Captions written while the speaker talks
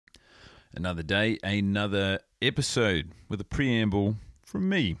Another day, another episode with a preamble from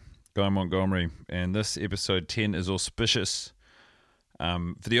me, Guy Montgomery. And this episode 10 is auspicious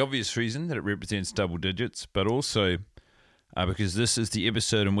for the obvious reason that it represents double digits, but also because this is the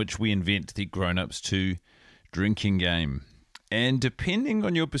episode in which we invent the Grown-Ups 2 drinking game. And depending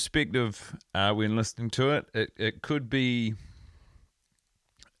on your perspective when listening to it, it could be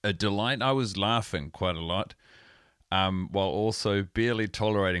a delight. I was laughing quite a lot. While also barely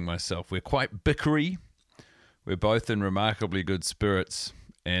tolerating myself. We're quite bickery. We're both in remarkably good spirits,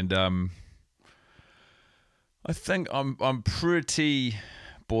 and I think I'm pretty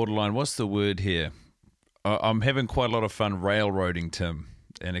borderline. What's the word here? I'm having quite a lot of fun railroading Tim,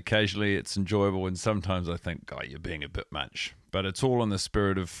 and occasionally it's enjoyable, and sometimes I think, God, you're being a bit much. But it's all in the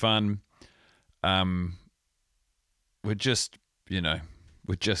spirit of fun. We're just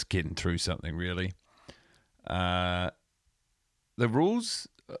getting through something, really. The rules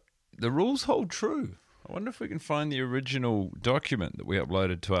hold true. I wonder if we can find the original document that we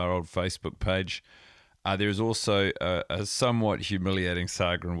uploaded to our old Facebook page. There is also a somewhat humiliating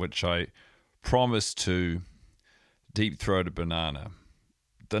saga in which I promised to deep throat a banana.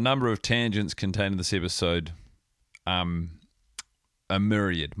 The number of tangents contained in this episode, a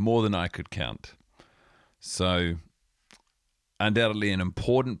myriad, more than I could count. So, undoubtedly an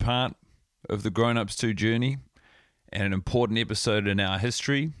important part of the Grown-Ups 2 journey and an important episode in our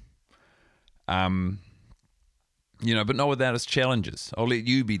history. But not without its challenges. I'll let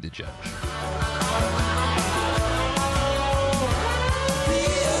you be the judge.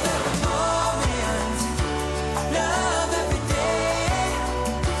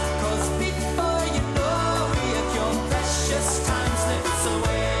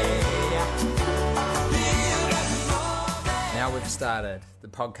 Now we've started the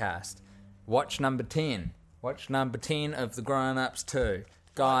podcast. Watch number 10. Watch number 10 of the Grown-Ups 2.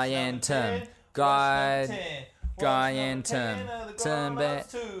 Guy and Tim. Guy and Tim. Tim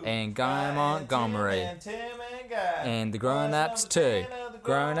Bat and Guy Montgomery. And the Grown-Ups 2.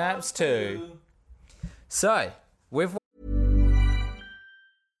 Grown-Ups 2. So, we've...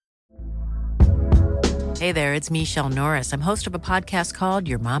 Hey there, it's Michelle Norris. I'm host of a podcast called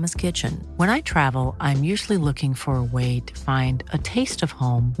Your Mama's Kitchen. When I travel, I'm usually looking for a way to find a taste of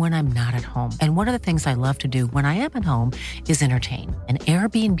home when I'm not at home. And one of the things I love to do when I am at home is entertain. And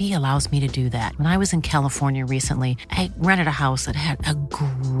Airbnb allows me to do that. When I was in California recently, I rented a house that had a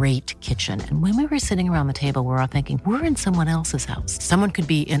great kitchen. And when we were sitting around the table, we're all thinking, we're in someone else's house. Someone could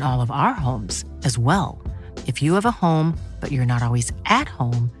be in all of our homes as well. If you have a home, but you're not always at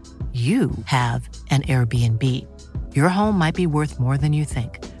home, you have an Airbnb. Your home might be worth more than you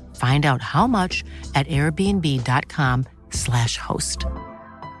think. Find out how much at airbnb.com/host.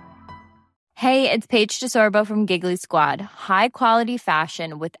 Hey, it's Paige DeSorbo from Giggly Squad. High quality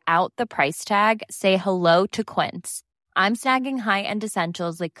fashion without the price tag. Say hello to Quince. I'm snagging high-end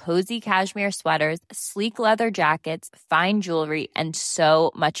essentials like cozy cashmere sweaters, sleek leather jackets, fine jewelry, and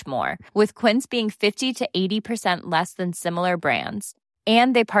so much more. With Quince being 50 to 80% less than similar brands.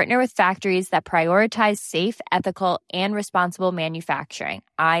 And they partner with factories that prioritize safe, ethical, and responsible manufacturing.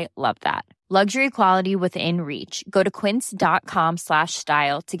 I love that. Luxury quality within reach. Go to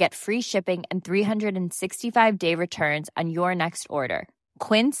quince.com/style to get free shipping and 365-day returns on your next order.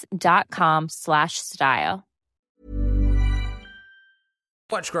 Quince.com/style.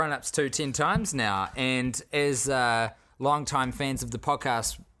 Watch Grown-Ups 2 10 times now, and as long-time fans of the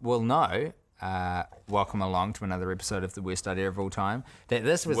podcast will know, welcome along to another episode of the worst idea of all time. That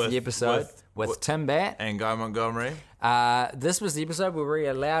this was the episode with Tim Bat and Guy Montgomery. This was the episode where we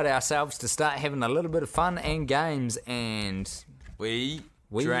allowed ourselves to start having a little bit of fun and games, and we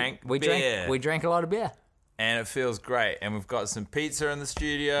drank beer. We drank a lot of beer, and it feels great. And we've got some pizza in the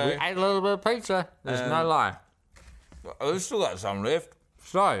studio. We ate a little bit of pizza. There's no lie. We've still got some left.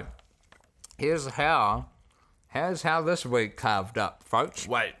 So here's how this week carved up, folks.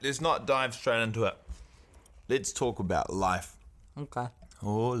 Wait, let's not dive straight into it. Let's talk about life. Okay.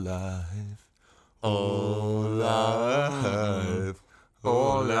 Oh, life. Oh, life.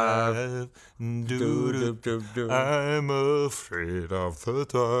 Oh, life. Do. I'm afraid of the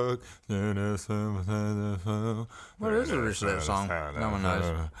dark. What is that song? No one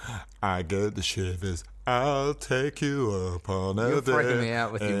knows. I get the shivers. I'll take you up on a You're day. freaking me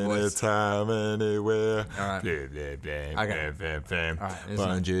out with your voice. Anytime, anywhere. All right. Okay. All right,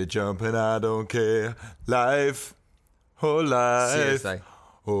 Bungee jumping, I don't care. Life. Oh, life. Seriously.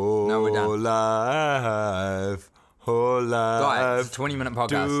 Oh, No, we're done. life. Oh, life. Guys, it's a 20-minute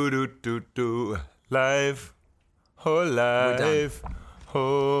podcast. Do. Life. Oh, life.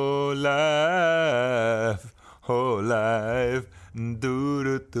 Oh, life. Oh, life.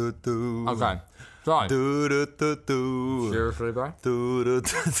 Do. do. Okay. So, Do do do do. seriously, bro? Do do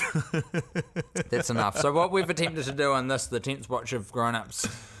do. That's enough. So what we've attempted to do on this, the 10th watch of Grown Ups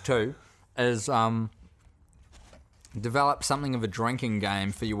 2, is develop something of a drinking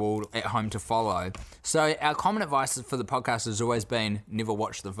game for you all at home to follow. So our common advice for the podcast has always been never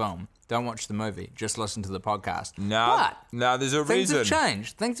watch the film. Don't watch the movie. Just listen to the podcast. No, But there's a things reason. have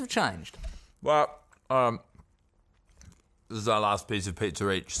changed. Things have changed. Well, this is our last piece of pizza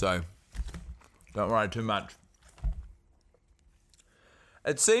each, so don't worry too much.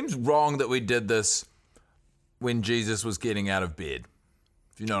 It seems wrong that we did this when Jesus was getting out of bed.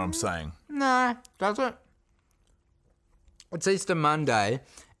 If you know what I'm saying. No, does it? It's Easter Monday,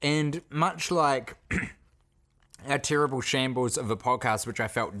 and much like our terrible shambles of a podcast, which I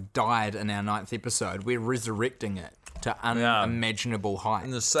felt died in our 9th episode, we're resurrecting it to unimaginable heights.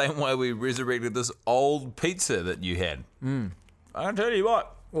 In the same way we resurrected this old pizza that you had. I'll tell you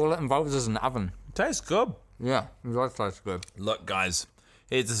what, All it involves is an oven. it tastes good. Yeah, it does taste good. Look, guys,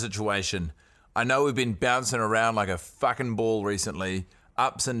 here's the situation. I know we've been bouncing around like a fucking ball recently.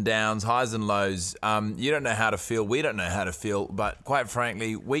 Ups and downs, highs and lows. You don't know how to feel. We don't know how to feel. But quite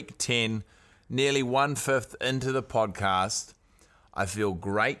frankly, week 10, nearly 1/5 into the podcast, I feel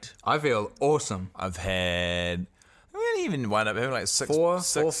great. I feel awesome. I've had... We didn't even wind up having like six, 4,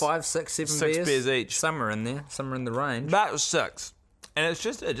 5, 6, 7 six beers each. Somewhere in there. Somewhere in the range. That was 6. And it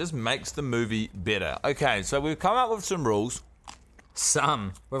just makes the movie better. Okay, so we've come up with some rules.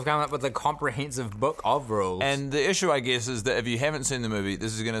 We've come up with a comprehensive book of rules. And the issue, I guess, is that if you haven't seen the movie,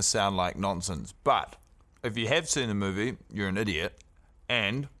 this is going to sound like nonsense. But if you have seen the movie, you're an idiot.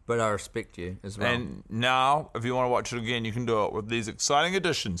 But I respect you as well. And now, if you want to watch it again, you can do it with these exciting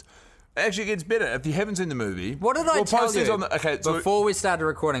additions. It actually gets better. If you haven't seen the movie... What did I tell post these you? on the, okay, so Before we started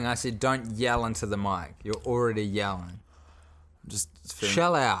recording, I said, don't yell into the mic. You're already yelling.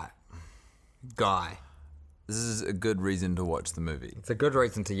 Chill out, guy. This is a good reason to watch the movie. It's a good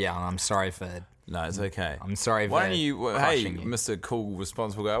reason to yell, and I'm sorry for... No, it's okay. I'm sorry for Why don't you... Hey, crushing you. Mr. Cool,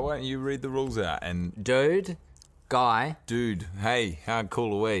 responsible guy, why don't you read the rules out and... Dude, guy, Dude, hey, how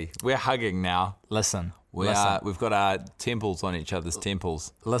cool are we? We're hugging now. listen. We've got our temples on each other's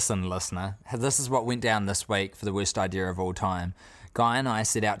temples. Listen, listener. This is what went down this week for the worst idea of all time. Guy and I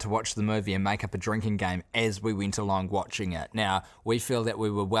set out to watch the movie and make up a drinking game as we went along watching it. Now, we feel that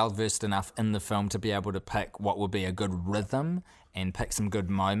we were well versed enough in the film to be able to pick what would be a good rhythm and pick some good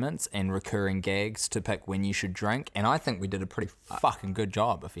moments and recurring gags to pick when you should drink. And I think we did a pretty fucking good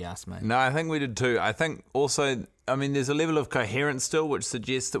job, if you ask me. No, I think we did too. I think also, I mean, there's a level of coherence still which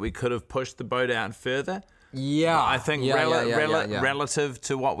suggests that we could have pushed the boat out further. Yeah. But I think Yeah. relative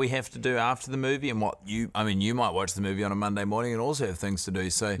to what we have to do after the movie and what you might watch the movie on a Monday morning and also have things to do.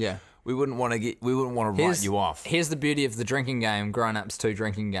 So Yeah. we wouldn't want to write you off. Here's the beauty of the drinking game, Grown Ups 2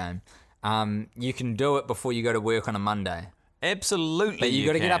 drinking game. You can do it before you go to work on a Monday. Absolutely. But you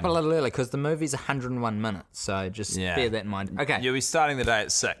got to get up a can. little early because the movie's 101 minutes. So just bear that in mind. Okay. You'll be starting the day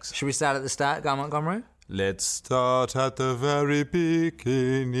at 6. Should we start at the start, Guy Montgomery? Let's start at the very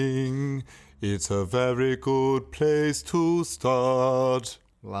beginning. It's a very good place to start.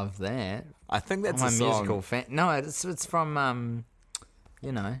 Love that. I think that's I'm a a song. musical fan. No, it's from,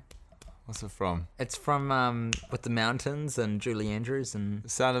 What's it from? it's from With the Mountains and Julie Andrews and...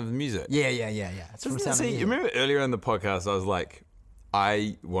 Sound of Music. Yeah. It's from Sound of See, Music. you remember earlier in the podcast, I was like,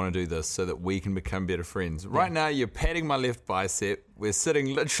 I want to do this so that we can become better friends. Right now, you're patting my left bicep. We're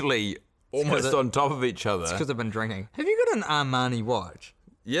sitting literally almost on top of each other. It's because I've been drinking. Have you got an Armani watch?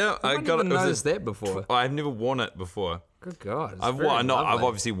 Yeah, I I've got it. never noticed that before. I've never worn it before. Good God. I've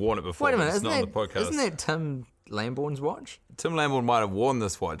obviously worn it before. Wait a but minute, it's not on the podcast. isn't that Tim Lamborn's watch? Tim Lamborn might have worn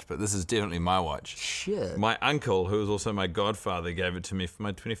this watch, but this is definitely my watch. Shit. My uncle, who was also my godfather, gave it to me for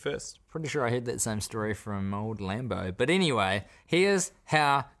my 21st. Pretty sure I heard that same story from old Lambo. But anyway, here's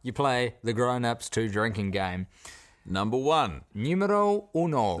how you play the Grown Ups 2 drinking game. Number 1, Numero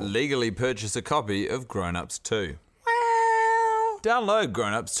uno. legally purchase a copy of Grown Ups 2. Well, Download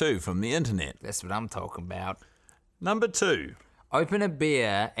Grown Ups 2 from the internet. that's what I'm talking about. Number 2, Open a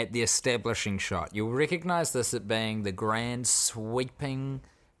beer at the establishing shot. You'll recognise this as being the grand, sweeping,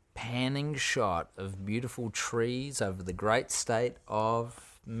 panning shot of beautiful trees over the great state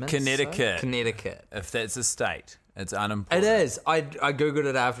of Minnesota? Connecticut. if that's a state, it's unimportant. It is. I googled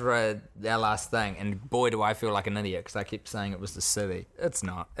it after our last thing, and boy, do I feel like an idiot because I kept saying it was the city. It's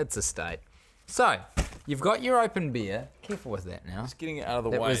not. It's a state. So, you've got your open beer. Careful with that now. Just getting it out of the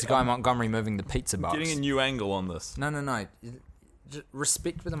That way. was Guy Montgomery moving the pizza box. Getting a new angle on this. No. Just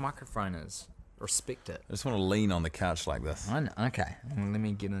respect where the microphone is. Respect it. I just want to lean on the couch like this. I know. Okay, well, let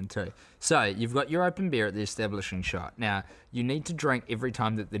me get into it. So, you've got your open beer at the establishing shot. Now, you need to drink every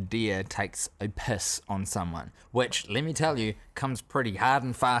time that the deer takes a piss on someone, which, let me tell you, comes pretty hard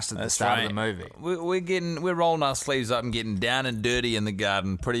and fast at the start of the movie. We're rolling our sleeves up and getting down and dirty in the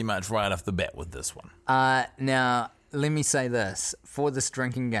garden pretty much right off the bat with this one. Now, let me say this. For this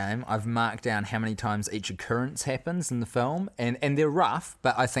drinking game, I've marked down how many times each occurrence happens in the film, and they're rough,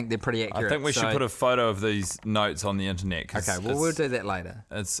 but I think they're pretty accurate. I think we should put a photo of these notes on the internet. Okay, well, we'll do that later.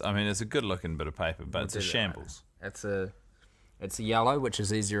 It's a good-looking bit of paper, but it's a shambles. It's a yellow, which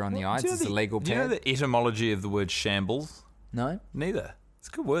is easier on the eyes. It's a legal pad. Do you know the etymology of the word shambles? No? Neither. It's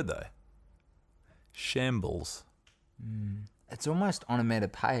a good word, though. Shambles. It's almost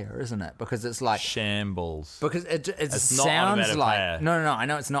onomatopoeia, isn't it? Because it's like... Shambles. Because it It's not sounds onomatopoeia. like... No, I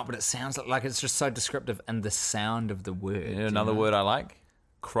know it's not, but it sounds like it's just so descriptive in the sound of the word. You know another word I like?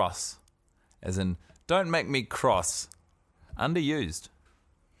 Cross. As in, don't make me cross. Underused.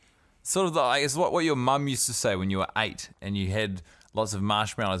 Sort of like, it's what your mum used to say when you were 8 and you had lots of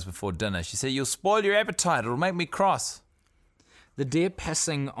marshmallows before dinner. She said, you'll spoil your appetite. It'll make me cross. The deer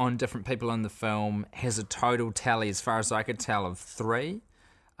pissing on different people in the film has a total tally, as far as I could tell, of 3. 2.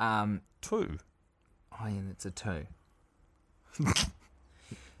 Oh, yeah, that's a 2.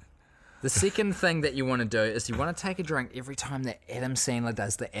 The second thing that you want to do is you want to take a drink every time that Adam Sandler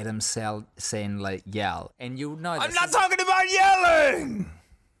does the Adam Sandler yell. And you'll know I'm not talking about yelling!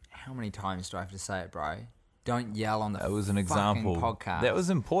 How many times do I have to say it, bro? Don't yell on the That was an example. podcast. That was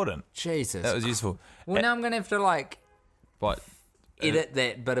important. Jesus. That was useful. Well, now I'm going to have to, What? edit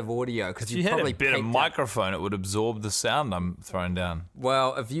that bit of audio because If you you had probably a better picked up- microphone, it would absorb the sound I'm throwing down.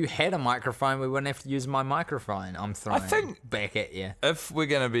 Well, if you had a microphone, we wouldn't have to use my microphone. I'm throwing think- back at you. If we're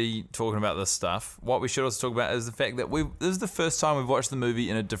going to be talking about this stuff, what we should also talk about is the fact that this is the first time we've watched the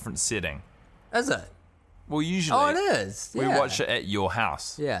movie in a different setting. Is it? Well, usually Oh, it is. we Yeah. watch it at your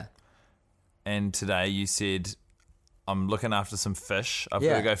house. Yeah. And today you said, I'm looking after some fish. I've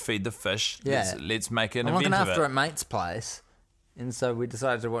Yeah. got to go feed the fish. Yeah. Let's make an I'm event looking of after it. a mate's place, and so we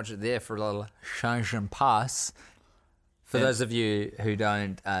decided to watch it there for a little change and pass. For And- those of you who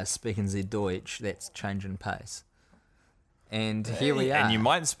don't speak in Z Deutsch, that's change and pace. And here we are. And you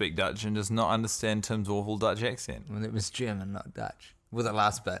might speak Dutch and just not understand Tim's awful Dutch accent. Well, it was German, not Dutch. Well, the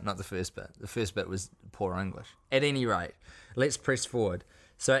last bit, not the first bit. The first bit was poor English. At any rate, let's press forward.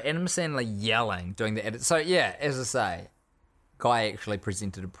 So Adam Sandler yelling, doing the edit. So yeah, as I say, Guy actually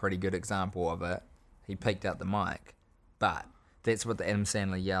presented a pretty good example of it. He peeked out the mic. But that's what the Adam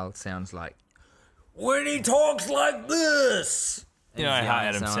Sandler yell sounds like. When he talks like this! You know And he's how yelling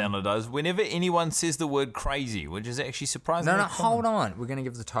at Adam someone. Sandler does? Whenever anyone says the word crazy, which is actually surprisingly No, common. hold on. We're going to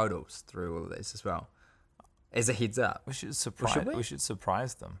give the totals through all of this as well. As a heads up. We should surprise. should we? We should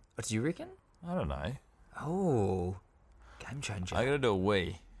surprise them. What do you reckon? I don't know. Oh, game changer. I got to do a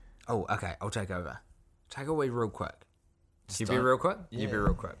wee. Oh, okay. I'll take over. Take a wee real quick. You be don't- real quick? You be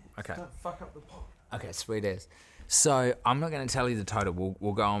real quick. Okay. Fuck up the pot. Okay, sweet as. So I'm not going to tell you the total.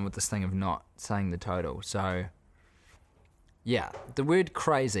 We'll go on with this thing of not saying the total. So, yeah, the word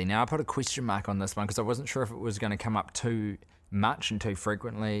crazy. Now, I put a question mark on this one because I wasn't sure if it was going to come up too much and too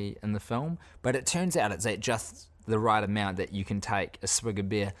frequently in the film. But it turns out it's at just the right amount that you can take a swig of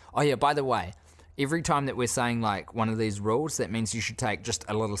beer. Oh, yeah, by the way, every time that we're saying like one of these rules, that means you should take just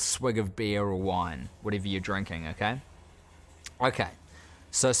a little swig of beer or wine, whatever you're drinking, okay? Okay.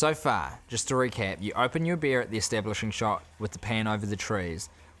 So far, just to recap, you open your beer at the establishing shot with the pan over the trees.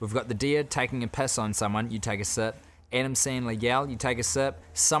 We've got the deer taking a piss on someone, you take a sip. Adam Sandler yell, you take a sip.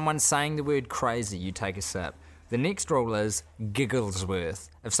 Someone saying the word crazy, you take a sip. The next rule is Gigglesworth.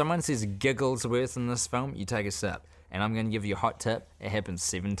 If someone says Gigglesworth in this film, you take a sip. And I'm going to give you a hot tip, it happens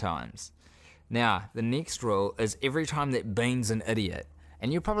 7 times. Now, the next rule is every time that Bean's an idiot.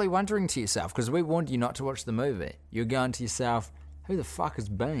 And you're probably wondering to yourself, because we warned you not to watch the movie. You're going to yourself, who the fuck is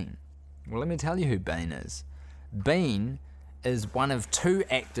Bean? Well, let me tell you who Bean is. Bean is one of 2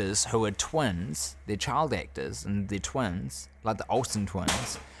 actors who are twins. They're child actors, and they're twins, like the Olsen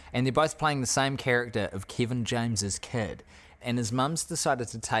twins. And they're both playing the same character of Kevin James's kid. And his mum's decided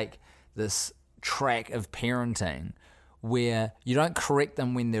to take this track of parenting where you don't correct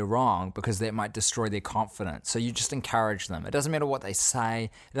them when they're wrong because that might destroy their confidence. So you just encourage them. It doesn't matter what they say.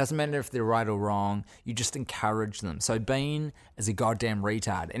 It doesn't matter if they're right or wrong. You just encourage them. So Bean is a goddamn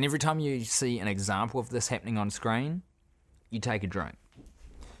retard. And every time you see an example of this happening on screen, you take a drink.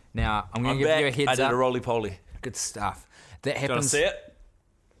 Now, I'm going to give you a heads I did up. a roly-poly. Good stuff. That Do you want happens. to see it?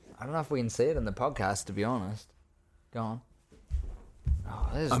 I don't know if we can see it in the podcast, to be honest. Go on. Oh,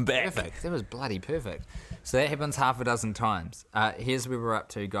 that was I'm back. perfect. That was bloody perfect. So that happens half a dozen times. Here's where we're up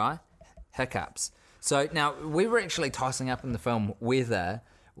to, Guy. hiccups. So now we were actually tossing up in the film whether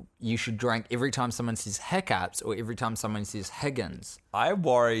you should drink every time someone says hiccups or every time someone says Higgins. I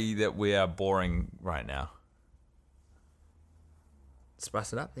worry that we are boring right now.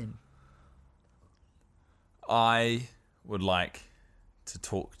 Spice it up then. I would like to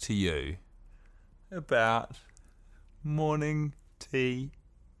talk to you about morning tea.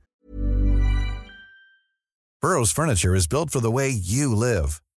 Burrow's furniture is built for the way you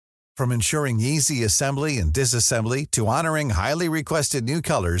live. From ensuring easy assembly and disassembly to honoring highly requested new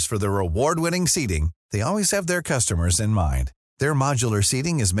colors for their award-winning seating, they always have their customers in mind. Their modular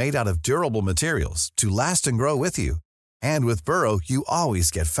seating is made out of durable materials to last and grow with you. And with Burrow, you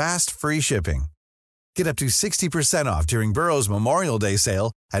always get fast, free shipping. Get up to 60% off during Burrow's Memorial Day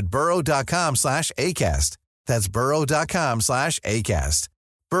sale at burrow.com/ACAST. That's burrow.com/ACAST.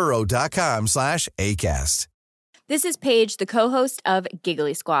 burrow.com/ACAST. This is Paige, the co-host of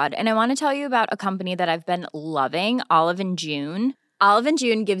Giggly Squad, and I want to tell you about a company that I've been loving, Olive & June. Olive &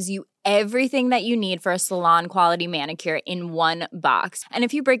 June gives you everything that you need for a salon-quality manicure in one box. And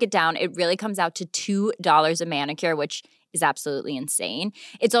if you break it down, it really comes out to $2 a manicure, which is absolutely insane.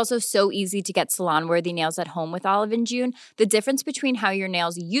 It's also so easy to get salon-worthy nails at home with Olive & June. The difference between how your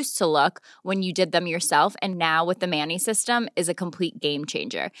nails used to look when you did them yourself and now with the Mani system is a complete game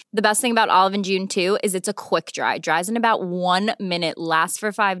changer. The best thing about Olive & June, too, is it's a quick dry. Dries in about 1 minute, lasts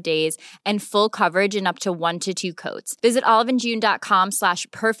for 5 days, and full coverage in up to 1 to 2 coats. Visit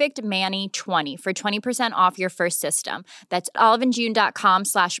oliveandjune.com/perfectmani20 for 20% off your first system. That's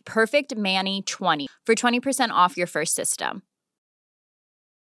oliveandjune.com/perfectmani20 for 20% off your first system.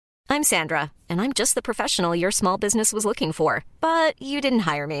 I'm Sandra, and I'm just the professional your small business was looking for. But you didn't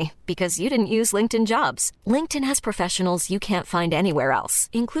hire me because you didn't use LinkedIn Jobs. LinkedIn has professionals you can't find anywhere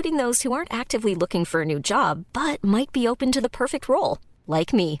else, including those who aren't actively looking for a new job, but might be open to the perfect role,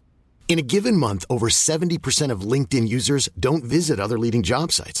 like me. In a given month, over 70% of LinkedIn users don't visit other leading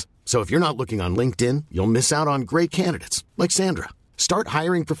job sites. So if you're not looking on LinkedIn, you'll miss out on great candidates like Sandra. Start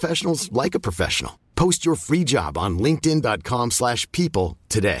hiring professionals like a professional. Post your free job on linkedin.com/people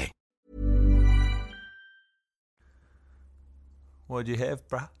today. What'd you have,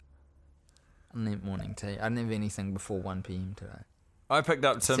 bruh? I need morning tea. I didn't have anything before 1 p.m. today. I picked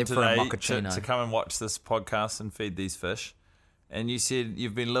up Tim Except for a today mochaccino. to come and watch this podcast and feed these fish. And you said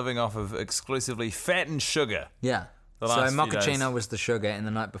you've been living off of exclusively fat and sugar. Yeah. The So last few days. mochaccino was the sugar, and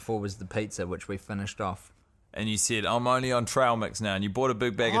the night before was the pizza, which we finished off. And you said, I'm only on trail mix now. And you bought a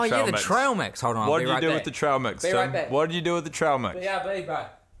big bag of trail the mix. trail mix. Hold on, What I'll did be you right do back. with the trail mix, Be Tim? right back. What did you do with the trail mix? BRB, bro.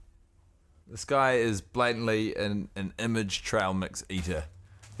 This guy is blatantly an image trail mix eater.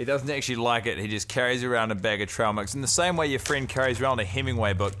 He doesn't actually like it. He just carries around a bag of trail mix. In the same way your friend carries around a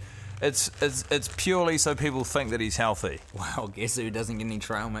Hemingway book. It's purely so people think that he's healthy. Well, guess who doesn't get any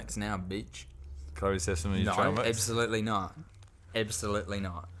trail mix now, bitch? Chloe Sesame trail No, mix. absolutely not. Absolutely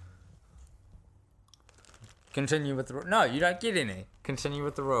not. Continue with the rules. No, you don't get any. Continue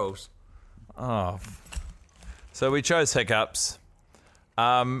with the rules. Oh. So we chose hiccups.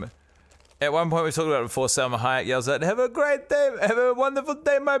 At one point we talked about it before, Salma Hayek yells out, "Have a great day, have a wonderful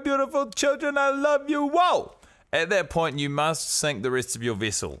day, my beautiful children, I love you, whoa!" At that point you must sink the rest of your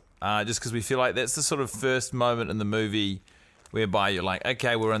vessel. Just because we feel like that's the sort of first moment in the movie whereby you're like,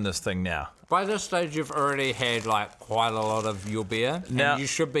 okay, we're in this thing now. By this stage, you've already had like quite a lot of your beer, Now- and you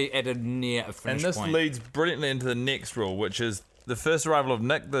should be at a near a And finish this point. leads brilliantly into the next rule, which is the first arrival of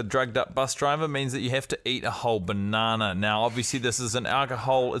Nick, the drugged up bus driver, means that you have to eat a whole banana. Now, obviously, this is an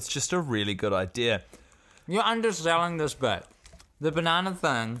alcohol. It's just a really good idea. You're underselling this bit. The banana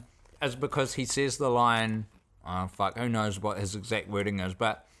thing is because he says the line, oh fuck, who knows what his exact wording is,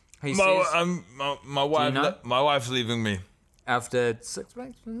 but he says My wife, know? my wife's leaving me after 6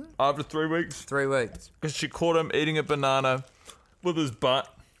 weeks, was it? after 3 weeks 3 weeks. because she caught him eating a banana with his butt.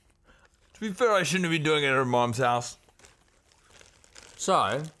 To be fair, I shouldn't have been doing it at her mom's house.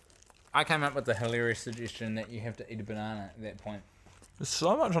 So, I came up with the hilarious suggestion that you have to eat a banana at that point. There's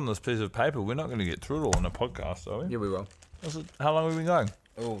so much on this piece of paper. We're not going to get through it all in a podcast, are we? Yeah, we will. How long have we been going?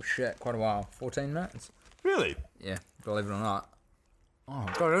 Oh shit, quite a while. 14 minutes? Really? Yeah, believe it or not. Oh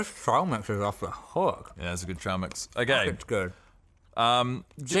god, this trail mix is off the hook. Yeah, it's a good trail mix. Okay. It's good. So I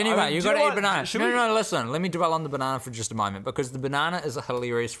anyway, mean, you do got to you eat want- banana. should No, we- no, listen. Let me dwell on the banana for just a moment, because the banana is a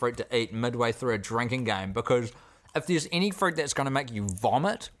hilarious fruit to eat midway through a drinking game, because if there's any fruit that's going to make you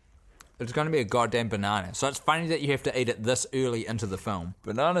vomit, it's going to be a goddamn banana. So it's funny that you have to eat it this early into the film.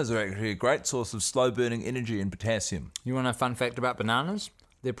 Bananas are actually a great source of slow-burning energy and potassium. You want a fun fact about bananas?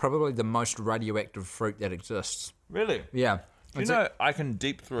 They're probably the most radioactive fruit that exists. Really? Yeah. Do you know I can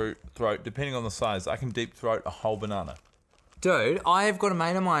deep throat, depending on the size, I can deep throat a whole banana. Dude, I've got a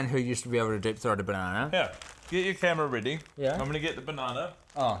mate of mine who used to be able to deep throat a banana. Yeah. Get your camera ready. Yeah. I'm going to get the banana.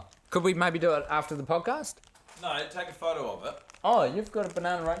 Oh. Could we maybe do it after the podcast? No, take a photo of it. Oh, you've got a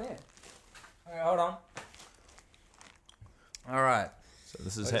banana right there. Okay, hold on. All right. So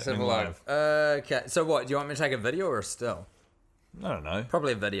this is Let's happening have a live. look. Okay, so what? Do you want me to take a video or a still? I don't know.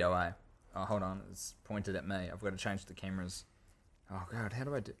 Probably a video, eh? Oh, hold on. It's pointed at me. I've got to change the cameras. Oh, God. How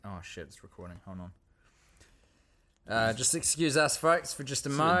do I do... Oh, shit. It's recording. Hold on. Just excuse us, folks, for just a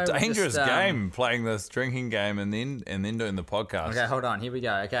moment. It's a dangerous game, playing this drinking game and then doing the podcast. Okay, hold on. Here we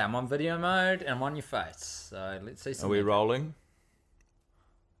go. Okay, I'm on video mode and I'm on your face. So let's see some... Are we rolling?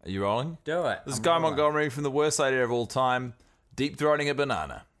 Are you rolling? Do it. This is I'm Guy rolling. Montgomery from the worst idea of all time, deep throating a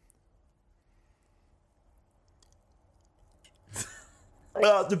banana.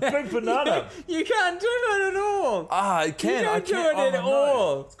 The big banana. You can't do it at all. I can. You I don't do can't. it at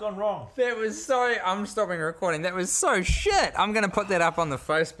all. It's gone wrong. That was so... I'm stopping recording. That was so shit. I'm going to put that up on the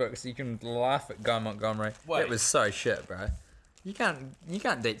Facebook so you can laugh at Guy Montgomery. Wait. That was so shit, bro. You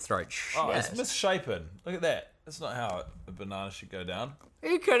can't deep throat shit. Oh, it's misshapen. Look at that. That's not how a banana should go down. Are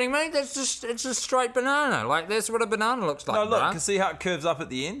you kidding me? That's just... It's a straight banana. Like, that's what a banana looks like, No, look. bro. Can see how it curves up at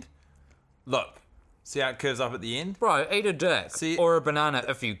the end? Look. See how it curves up at the end? Bro, eat a dick. See- or a banana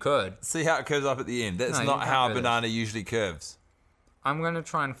if you could. See how it curves up at the end? That's No, you not can't how a do this. banana usually curves. I'm going to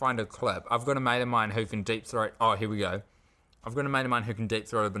try and find a clip. I've got a mate of mine who can deep throat... Oh, here we go. I've got a mate of mine who can deep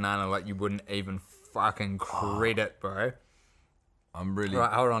throat a banana like you wouldn't even fucking credit, bro. I'm really...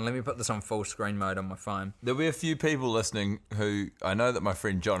 Right, hold on. Let me put this on full screen mode on my phone. There'll be a few people listening who... I know that my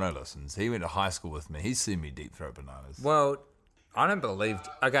friend Jono listens. He went to high school with me. He's seen me deep throat bananas. Well, I don't believe...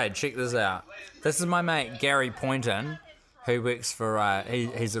 Okay, check this out. This is my mate Gary Poynton, who works for...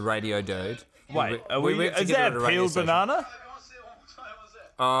 he's a radio dude. Wait, We work is together that at a radio peeled station. banana?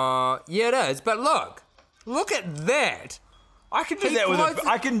 Yeah, it is. But look. Look at that. I can do He that with closed a...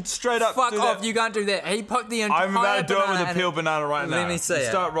 I can straight up Fuck do off, that. you can't do that. He put the entire I'm about to do it with banana a in peeled banana right now. Let me see it.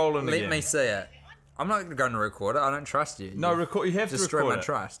 Start rolling Let again. me see it. I'm not going to record it. I don't trust you. No, You've record. You have to destroyed record my it.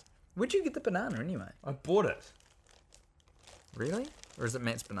 trust. Where'd you get the banana anyway? I bought it. Really? Or is it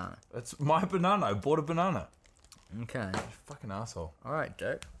Matt's banana? It's my banana. I bought a banana. Okay. You fucking asshole. All right,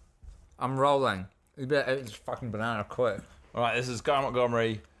 Dick. I'm rolling. You better eat this fucking banana quick. All right, this is Guy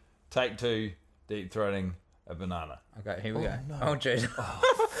Montgomery. Take 2. Deep throating a banana. Okay, here we go. No. Oh, jeez.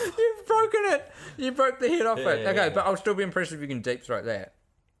 You've broken it. You broke the head off it. Yeah. Okay, but I'll still be impressed if you can deep throat that.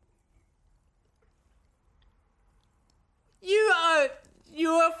 You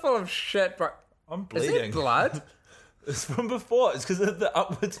are full of shit, bro. I'm Is bleeding. it blood? It's from before. It's because of the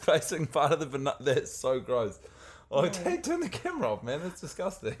upwards facing part of the banana. That's so gross. Oh, turn the camera off, man. That's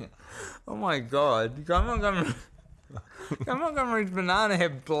disgusting. Oh my god. Guy Montgomery's banana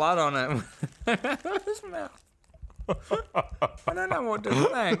had blood on it. His mouth. I don't know what to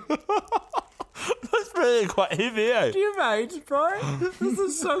think. That's really quite heavy, eh? Do you have AIDS, bro? This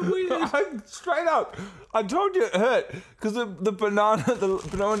is so weird. Straight up, I told you it hurt because the banana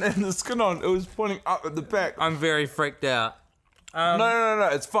and the skin on it was pointing up at the back. I'm very freaked out. No,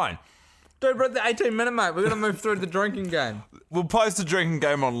 it's fine. Dude, we're at the 18-minute mark. We're going to move through to the drinking game. We'll post the drinking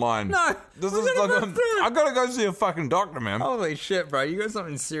game online. No, this we're is gonna like move through. I gotta go see a fucking doctor, man. Holy shit, bro. You got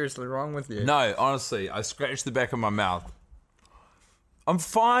something seriously wrong with you. No, honestly, I scratched the back of my mouth. I'm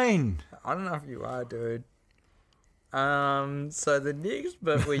fine. I don't know if you are, dude. So the next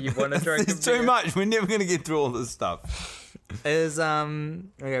bit where you want to drink It's too much. We're never gonna get through all this stuff. is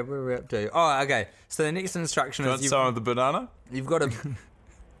okay, where are we up to? Oh, okay. So the next instruction Want is some of the banana? you've got to.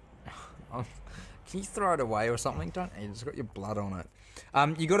 Can you throw it away or something? Don't eat it. It's got your blood on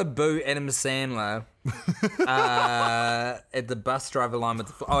it. You got to boo Adam Sandler at the bus driver line with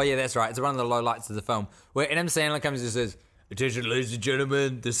the. Oh yeah, that's right. It's one of the low lights of the film where Adam Sandler comes and says, "Attention, ladies and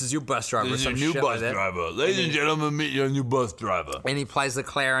gentlemen, this is your bus driver." This is or your some new shit bus like that. driver. Ladies and gentlemen, meet your new bus driver. And he plays the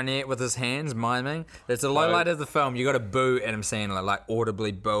clarinet with his hands, miming. It's a low light of the film. You got to boo Adam Sandler, like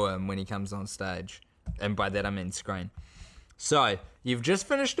audibly boo him when he comes on stage. And by that I mean screen. So, you've just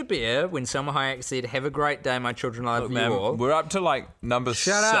finished a beer when Selma Hayek said, "Have a great day, my children, I love you Man, all." we're up to like number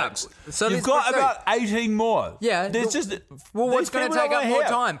Shut up. 6. So You've let's got proceed. about 18 more. Yeah. There's just. Well, what's going to take up more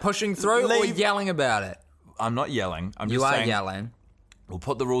time? Pushing through or Leave- yelling about it? I'm not yelling. I'm You just are saying. yelling. We'll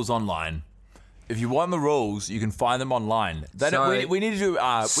put the rules online. If you want the rules, you can find them online. We need to do. We need to do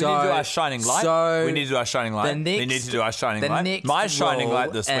our shining light. so we need to do our shining light. the We need to do our shining the light. next My shining rule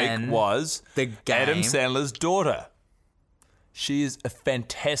light this week in was the Adam game- Sandler's daughter. She is a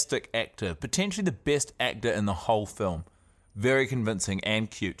fantastic actor, potentially the best actor in the whole film. Very convincing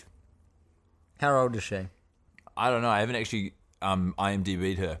and cute. How old is she? I don't know. I haven't actually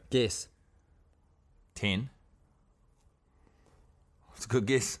IMDb'd her. Guess. 10. It's a good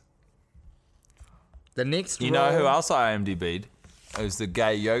guess. The next You know who else I IMDb'd? It was the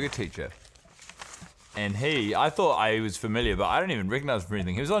gay yoga teacher. And I thought I was familiar, but I don't even recognize him from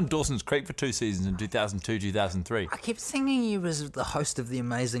anything. He was on Dawson's Creek for 2 seasons in 2002, 2003. I kept thinking he was the host of The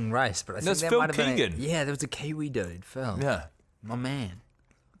Amazing Race, but I think That's that Phil might have Keegan. been there was a Kiwi dude, Phil. Yeah. My man.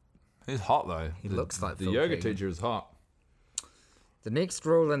 He's hot, though. He looks like the Phil yoga Keegan. teacher is hot. The next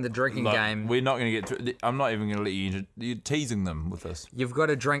rule in the drinking Look, game... we're not going to get through... I'm not even going to let you... You're teasing them with this. You've got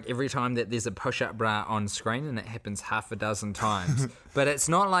to drink every time that there's a push-up bra on screen, and it happens half a dozen times. But it's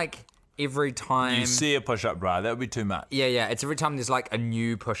not like every time... You see a push-up bra, that would be too much. Yeah, it's every time there's like a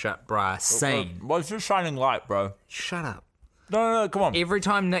new push-up bra scene. What's your shining light, bro? Shut up. No, come on. Every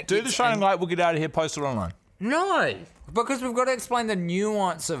time Nick Do gets the shining in- light, we'll get out of here, post it online. No, because we've got to explain the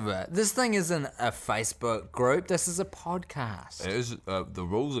nuance of it. This thing isn't a Facebook group. This is a podcast. It is, the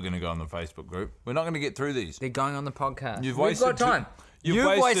rules are going to go on the Facebook group. We're not going to get through these. They're going on the podcast. You've We've wasted got time. You've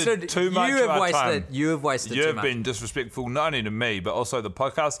wasted too much of our time. You have wasted too You've much. been disrespectful not only to me, but also the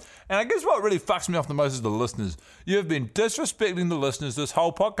podcast. And I guess what really fucks me off the most is the listeners. You've been disrespecting the listeners this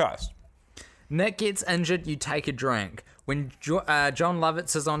whole podcast. Nick gets injured, you take a drink. When John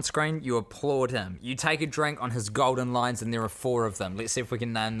Lovitz is on screen, you applaud him. You take a drink on his golden lines, and there are 4 of them. Let's see if we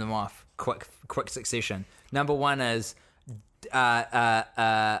can name them off. Quick succession. Number 1 is...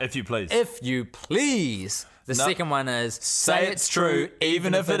 If you please. If you please. The second one is say it's true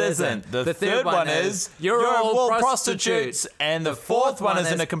even if it isn't. The third one is you're all prostitutes. And the fourth one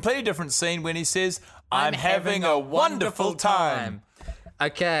is in a completely different scene when he says, I'm having a wonderful time.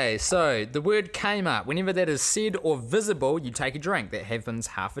 Okay, so the word came up. Whenever that is said or visible, you take a drink. That happens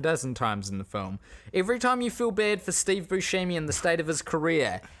half a dozen times in the film. Every time you feel bad for Steve Buscemi and the state of his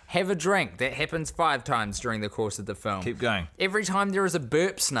career, have a drink. That happens 5 times during the course of the film. Keep going. Every time there is a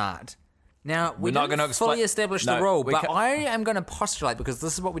burp snort. Now, we're not not going gonna to fully expla- establish No, the rule, we but ca- I am going to postulate, because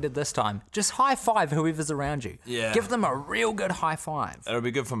this is what we did this time, just high five whoever's around you. Yeah. Give them a real good high five. It'll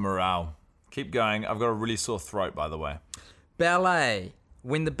be good for morale. Keep going. I've got a really sore throat, by the way. Ballet.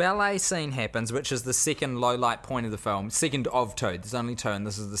 When the ballet scene happens, which is the second low light point of the film, second of 2, there's only 2 and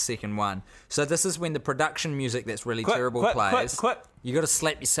this is the second one. So this is when the production music that's really terrible plays. Quick. You got to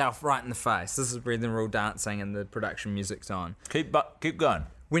slap yourself right in the face. This is where they're all dancing and the production music's on. Keep going.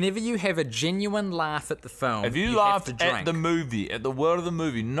 Whenever you have a genuine laugh at the film, If you have laughed to drink. at the movie, at the word of the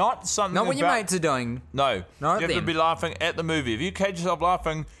movie, not something Not what your about... mates are doing. No. Not you have to them. be laughing at the movie. If you catch yourself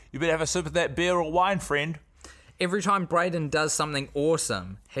laughing, you better have a sip of that beer or wine, friend. Every time Brayden does something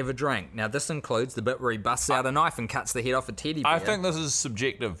awesome, have a drink. Now, this includes the bit where he busts out a knife and cuts the head off a teddy bear. I think this is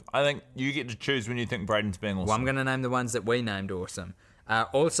subjective. I think you get to choose when you think Braden's being awesome. Well, I'm going to name the ones that we named awesome.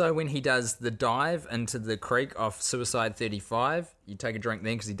 Also, when he does the dive into the creek off Suicide 35, you take a drink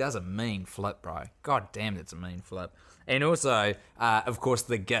then because he does a mean flip, bro. God damn, that's a mean flip. And also, of course,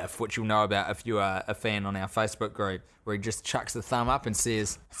 the GIF, which you'll know about if you are a fan on our Facebook group, where he just chucks the thumb up and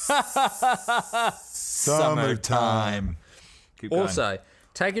says, Summertime. Keep going. Also,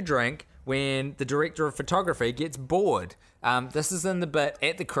 take a drink when the director of photography gets bored. This is in the bit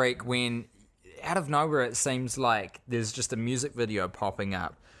at the creek when, out of nowhere, it seems like there's just a music video popping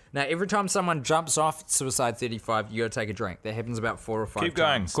up. Now, every time someone jumps off Suicide 35, you gotta take a drink. That happens about 4 or 5 Keep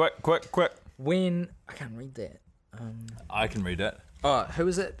going. times. Quick. When... I can't read that. I can read it. Oh, who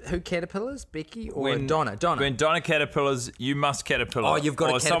is it? Who caterpillars? Becky or Donna? Donna. When Donna caterpillars, you must caterpillar. Oh, you've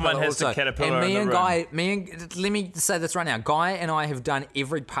got a or caterpillar someone has also. to caterpillar and me in and the room. Guy, let me say this right now. Guy and I have done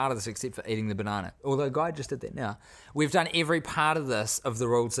every part of this except for eating the banana. Although Guy just did that now. We've done every part of this, of the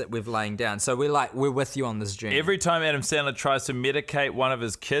rules that we're laying down. So we're with you on this journey. Every time Adam Sandler tries to medicate one of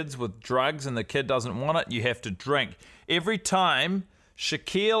his kids with drugs and the kid doesn't want it, you have to drink. Every time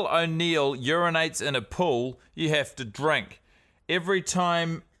Shaquille O'Neal urinates in a pool, you have to drink. Every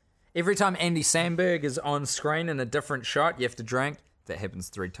time Andy Samberg is on screen in a different shot, you have to drink. That happens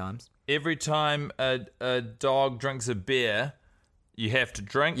 3 times. Every time a dog drinks a beer, you have to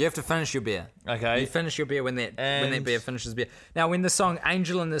drink. You have to finish your beer. Okay. You finish your beer when that And- beer finishes beer. Now, when the song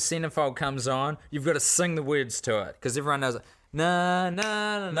 "Angel in the Centerfold" comes on, you've got to sing the words to it because everyone knows it. Na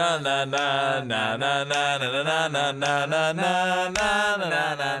na na na na na na na na na na na na na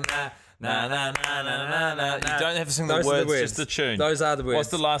na na na. Na, na, na, na, na, na. You don't have to sing the Those are words, the words. just the tune. Those are the words. What's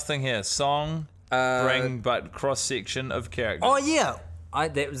the last thing here? Song, bring, but cross-section of characters. Oh yeah,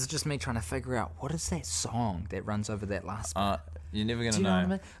 that was just me trying to figure out what is that song that runs over that last bit. You're never going Do to you know know.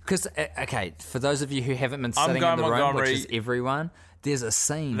 what I mean? Because for those of you who haven't been I'm sitting Guy in the room, Montgomery. which is everyone, there's a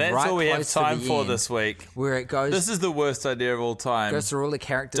scene That's right all we have close time to the for end this week. where it goes. This is the worst idea of all time. goes through all the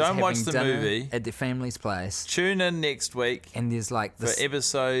characters Don't having watch the dinner movie. at their family's place, Tune in next week and there's like for this.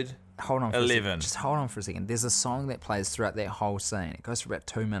 episode hold on for 11. a second. Just hold on for a second. There's a song that plays throughout that whole scene. It goes for about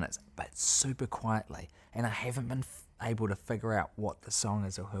 2 minutes, but super quietly. And I haven't been able to figure out what the song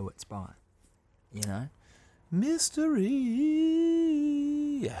is or who it's by. You know? Mystery.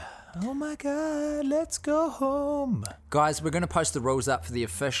 Oh my God, let's go home. Guys, we're going to post the rules up for the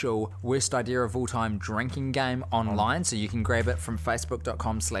official Worst Idea of All Time drinking game online, so you can grab it from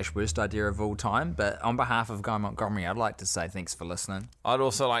facebook.com/worst idea of all time. But on behalf of Guy Montgomery, I'd like to say thanks for listening. I'd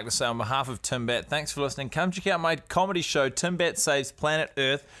also like to say on behalf of Tim Bat, thanks for listening. Come check out my comedy show, Tim Bat Saves Planet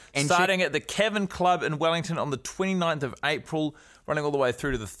Earth, And starting at the Cavern Club in Wellington on the 29th of April, running all the way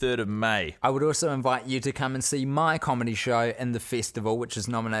through to the 3rd of May. I would also invite you to come and see my comedy show in the festival, which is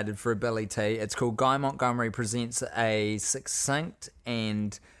nominated for a Billy T. It's called Guy Montgomery Presents a Succinct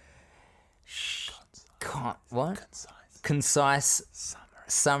and concise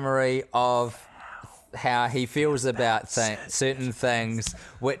summary of how he feels about certain things,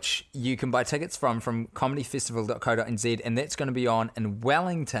 which you can buy tickets from comedyfestival.co.nz, and that's going to be on in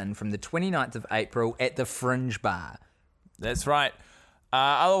Wellington from the 29th of April at the Fringe Bar. That's right.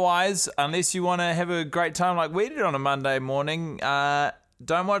 Otherwise, unless you want to have a great time like we did on a Monday morning,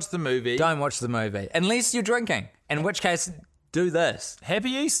 don't watch the movie. Don't watch the movie. Unless you're drinking. In which case, do this. Happy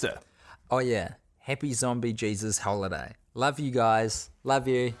Easter. Oh, yeah. Happy Zombie Jesus holiday. Love you guys. Love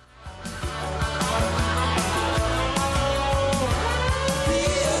you.